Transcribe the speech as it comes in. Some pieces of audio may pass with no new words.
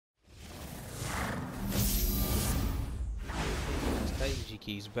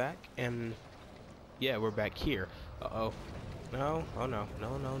keys back, and yeah, we're back here. Uh-oh. No. Oh, no.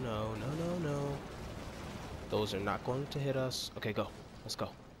 No, no, no. No, no, no. Those are not going to hit us. Okay, go. Let's go.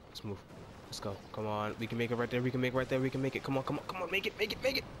 Let's move. Let's go. Come on. We can make it right there. We can make it right there. We can make it. Come on, come on, come on. Make it, make it,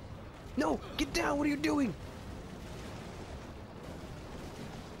 make it. No! Get down! What are you doing?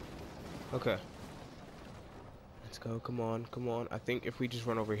 Okay. Let's go. Come on, come on. I think if we just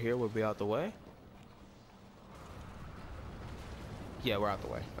run over here, we'll be out the way. Yeah, we're out the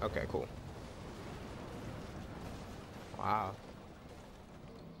way. Okay, cool. Wow.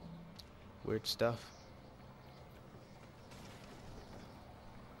 Weird stuff.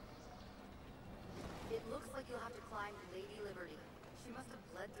 It looks like you'll have to climb Lady Liberty. She must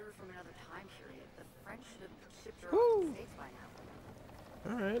have bled through from another time period. The French should have shipped her off to the States by now.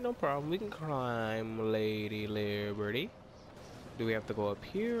 Alright, no problem. We can climb Lady Liberty. Do we have to go up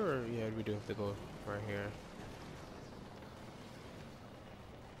here, or yeah, we do have to go right here.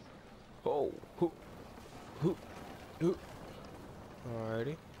 Oh, hoo, hoo, hoo.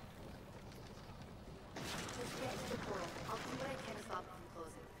 Alrighty. Just get to the portal. I'll do what I can to stop it from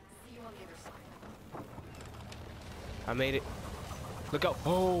closing. See you on the other side. I made it. Look out.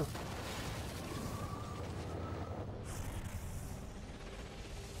 Oh.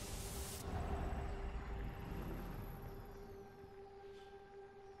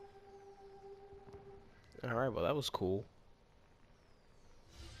 Alright, well that was cool.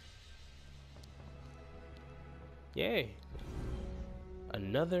 Yay.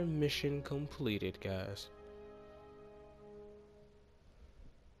 Another mission completed, guys.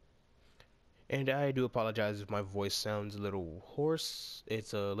 And I do apologize if my voice sounds a little hoarse.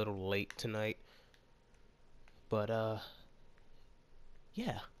 It's a little late tonight. But,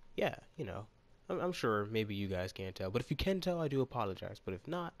 yeah, you know. I'm sure maybe you guys can't tell. But if you can tell, I do apologize. But if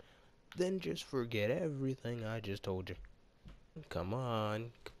not, then just forget everything I just told you. Come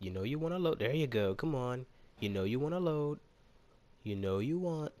on. You know you want to load. There you go. Come on. You know you want to load. You know you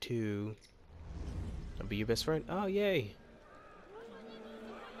want to. I'll be your best friend. Oh, yay.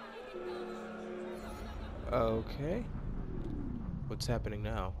 Okay. What's happening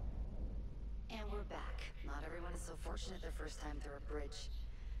now? And we're back. Not everyone is so fortunate their first time through a bridge.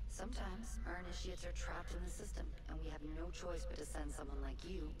 Sometimes our initiates are trapped in the system, and we have no choice but to send someone like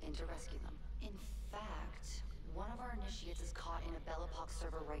you in to rescue them. In fact, one of our initiates is caught in a Bellapox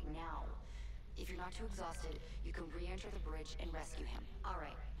server right now. If you're not too exhausted, you can re-enter the bridge and rescue him.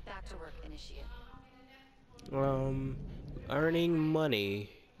 Alright, back to work, initiate. Earning money.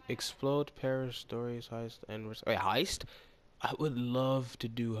 Explode Paris stories, heist, and wait, heist? I would love to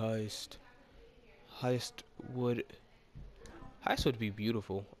do heist. Heist would be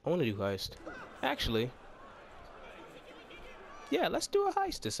beautiful. I want to do heist. Actually, yeah, let's do a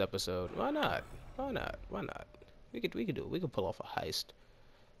heist this episode. Why not? Why not? Why not? We could do it. We could pull off a heist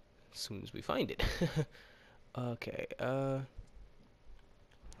as soon as we find it. Okay.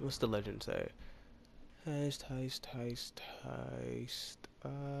 What's the legend say? Heist, heist, heist, heist.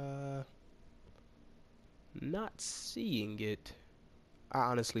 Not seeing it. I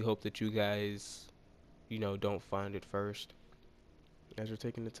honestly hope that you guys, you know, don't find it first. As you're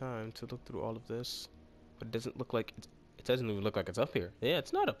taking the time to look through all of this. But it doesn't look like it doesn't even look like it's up here. Yeah,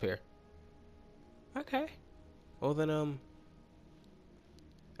 it's not up here. Okay. Well then,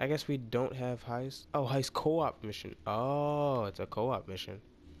 I guess we don't have heist. Oh, heist co-op mission. Oh, it's a co-op mission.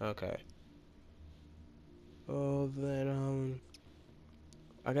 Okay. Oh, then,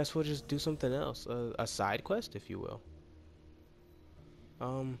 I guess we'll just do something else. A side quest, if you will.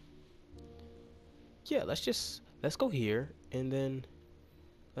 Yeah, let's go here, and then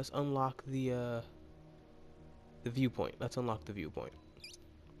let's unlock the viewpoint. Let's unlock the viewpoint.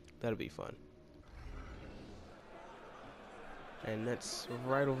 That'll be fun. And that's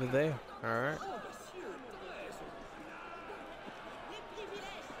right over there. Alright.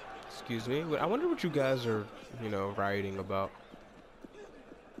 Excuse me. I wonder what you guys are, you know, writing about.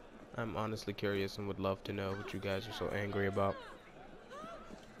 I'm honestly curious and would love to know what you guys are so angry about.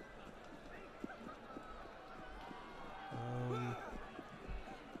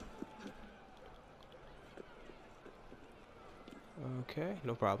 Okay,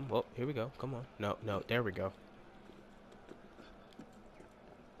 no problem. Well, here we go. Come on. No, no, there we go.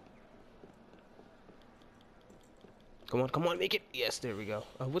 Come on, make it. Yes, there we go.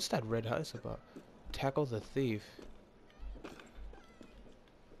 What's that red heist about? Tackle the thief.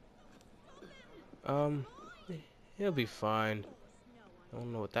 He'll be fine. I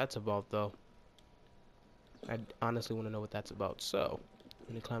don't know what that's about, though. I honestly want to know what that's about. So, I'm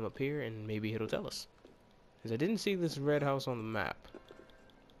gonna climb up here, and maybe it'll tell us. Because I didn't see this red house on the map.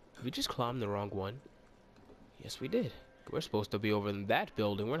 Did we just climb the wrong one? Yes, we did. We're supposed to be over in that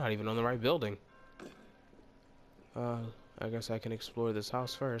building. We're not even on the right building. I guess I can explore this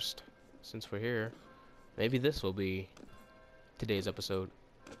house first, since we're here. Maybe this will be today's episode.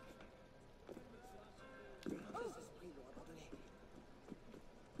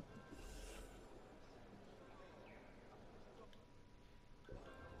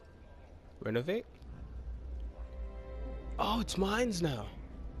 Renovate? Oh, it's mines now.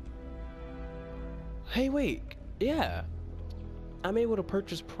 Hey, wait. Yeah. I'm able to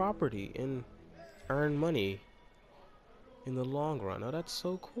purchase property and earn money in the long run. Oh, that's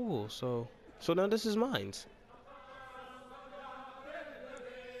so cool. So now this is mines.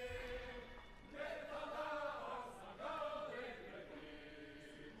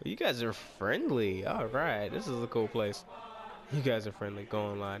 You guys are friendly. All right. This is a cool place. You guys are friendly. Go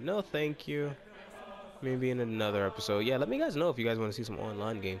online. No, thank you. Maybe in another episode. Yeah, let me guys know if you guys want to see some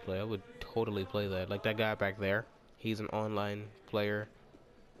online gameplay. I would totally play that. Like that guy back there. He's an online player.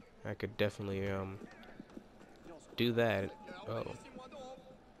 I could definitely do that. Oh.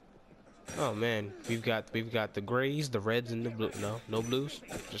 Oh man, we've got the grays, the reds, and the blue. No blues.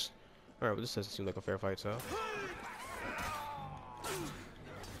 Just all right. Well, this doesn't seem like a fair fight, so.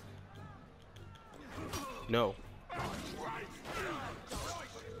 No.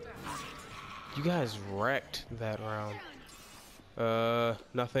 You guys wrecked that round.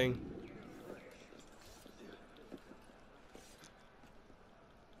 Nothing.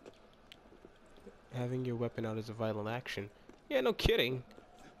 Having your weapon out is a violent action. Yeah, no kidding.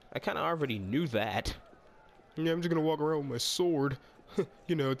 I kind of already knew that. Yeah, I'm just gonna walk around with my sword.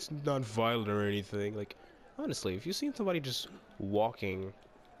 You know, it's not violent or anything. Like, honestly, if you seen somebody just walking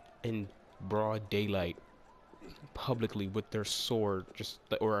in broad daylight, publicly with their sword,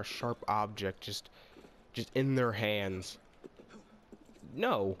 or a sharp object, just in their hands,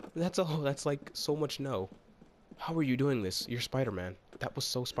 no, that's all. That's like so much no. How are you doing this? You're Spider-Man. That was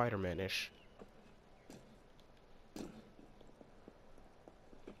so Spider-Man-ish.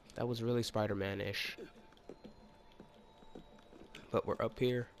 That was really Spider-Man-ish. But we're up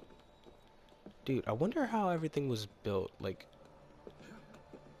here. Dude, I wonder how everything was built. Like,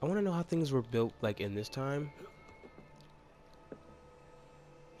 I want to know how things were built, like, in this time.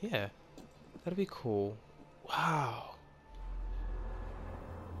 Yeah, that'd be cool. Wow.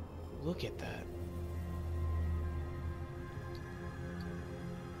 Look at that.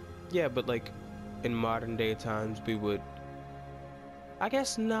 Yeah, but, like, in modern day times, we would... I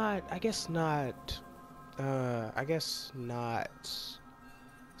guess not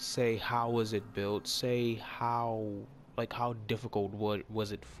say how was it built, say how, like, how difficult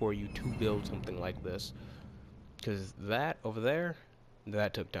was it for you to build something like this, because that over there,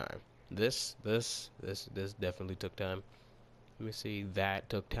 that took time. This definitely took time. Let me see, that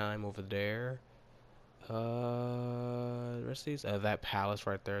took time over there. The rest of these, that palace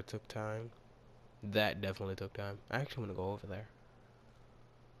right there took time. That definitely took time. I actually want to go over there.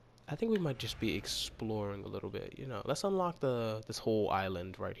 I think we might just be exploring a little bit, you know. Let's unlock this whole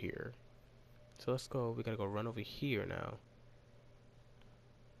island right here. So let's go. We gotta go run over here now.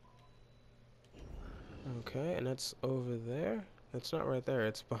 Okay, and that's over there. That's not right there.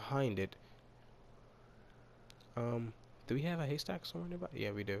 It's behind it. Do we have a haystack somewhere nearby?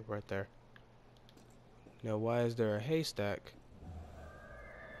 Yeah, we do. Right there. Now, why is there a haystack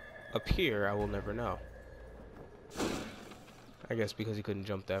up here? I will never know. I guess because he couldn't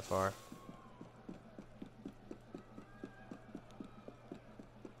jump that far.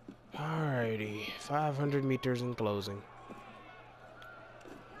 Alrighty, 500 meters in closing.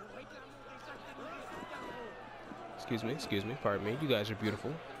 Excuse me, pardon me. You guys are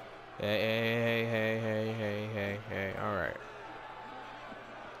beautiful. Hey, alright.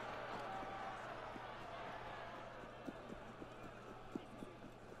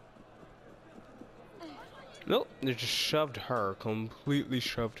 Nope, they just completely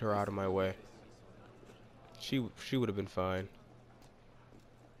shoved her out of my way. She would have been fine.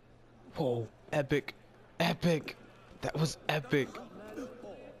 Whoa, epic. That was epic.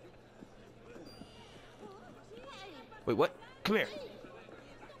 Wait, what? Come here.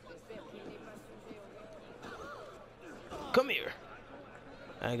 Come here.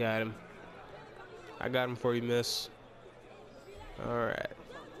 I got him. I got him for you, miss. Alright.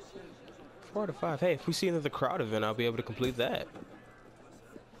 4 out of 5. Hey, if we see another crowd event, I'll be able to complete that.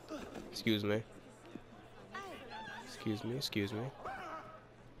 Excuse me.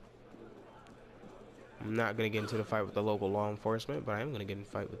 I'm not gonna get into the fight with the local law enforcement, but I am gonna get in a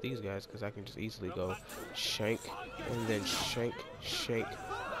fight with these guys because I can just easily go shank and then shank.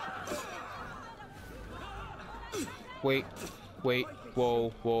 Wait.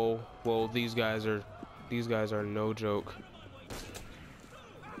 Whoa. These guys are These guys are no joke.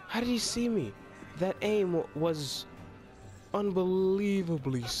 How did he see me? That aim was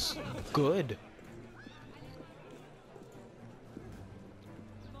unbelievably good.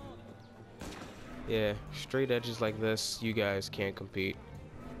 Yeah, straight edges like this, you guys can't compete.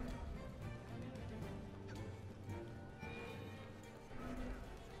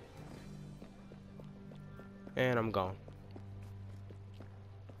 And I'm gone.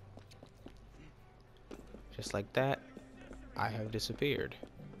 Just like that, I have disappeared.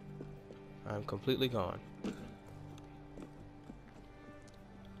 I'm completely gone.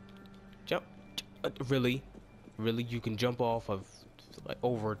 Jump. Really? Really? You can jump off of like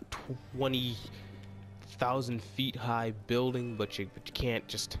over 20,000 feet high building, but you can't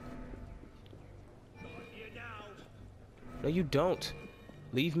just... No, you don't.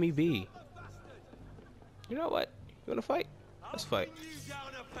 Leave me be. You know what? You wanna fight? Let's fight.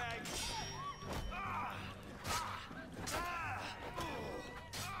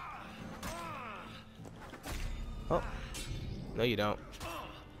 Oh. No, you don't.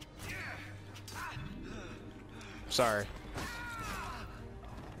 Sorry.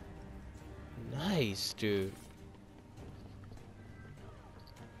 Nice, dude.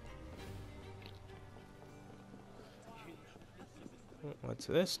 What's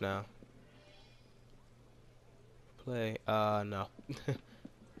this now? Play. No.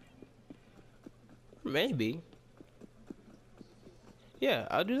 Maybe. Yeah,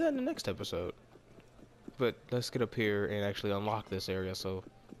 I'll do that in the next episode. But let's get up here and actually unlock this area so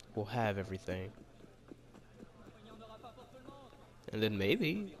we'll have everything. And then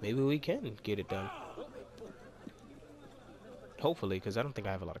maybe we can get it done. Hopefully, because I don't think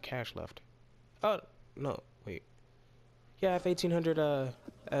I have a lot of cash left. Oh, no, wait. Yeah, I have 1,800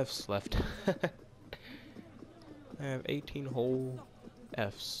 Fs left. I have 18 whole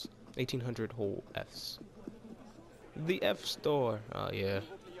Fs. 1,800 whole Fs. The F store. Oh, yeah.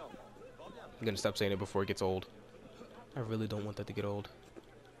 I'm gonna stop saying it before it gets old. I really don't want that to get old.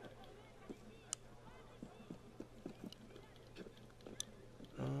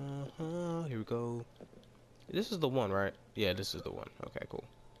 Here we go. This is the one, right? Yeah, this is the one. Okay, cool.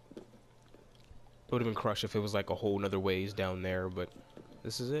 It would have been crushed if it was like a whole nother ways down there, but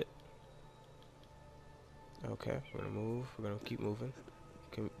this is it. Okay, we're gonna move. We're gonna keep moving.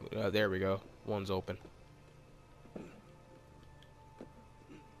 There we go. One's open.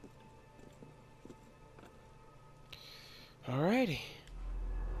 Alrighty.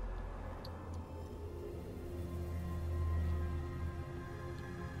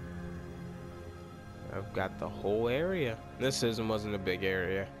 I've got the whole area. This wasn't a big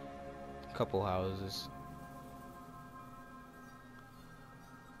area. A couple houses.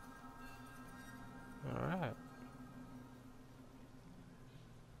 Alright.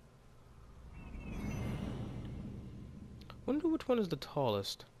 Wonder which one is the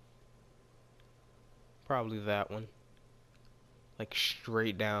tallest. Probably that one. Like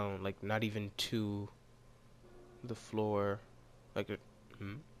straight down, like not even to the floor. Like a,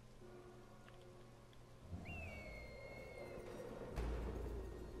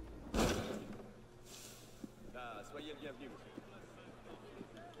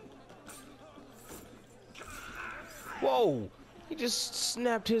 Whoa! He just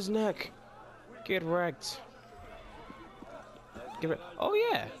snapped his neck. Get wrecked. Oh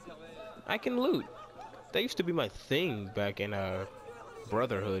yeah, I can loot. That used to be my thing back in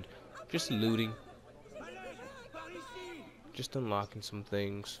Brotherhood. Just looting. Just unlocking some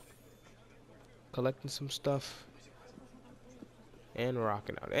things. Collecting some stuff. And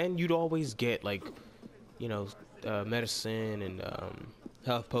rocking out. And you'd always get like, you know, medicine and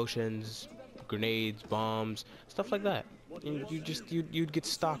health potions, grenades, bombs, stuff like that. And you'd get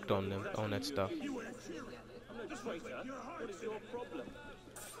stocked on them, on that stuff.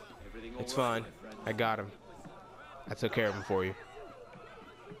 It's fine. I got him. I took care of him for you.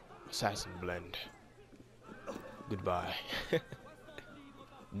 Assassin blend. Goodbye.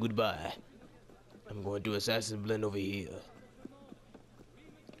 Goodbye. I'm going to assassin blend over here.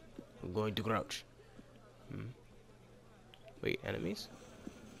 I'm going to crouch. Wait, enemies?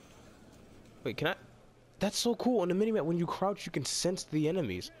 Wait, can I? That's so cool. On the minimap, when you crouch, you can sense the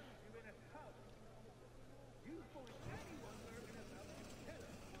enemies.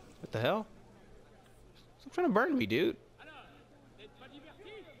 What the hell? Stop trying to burn me, dude.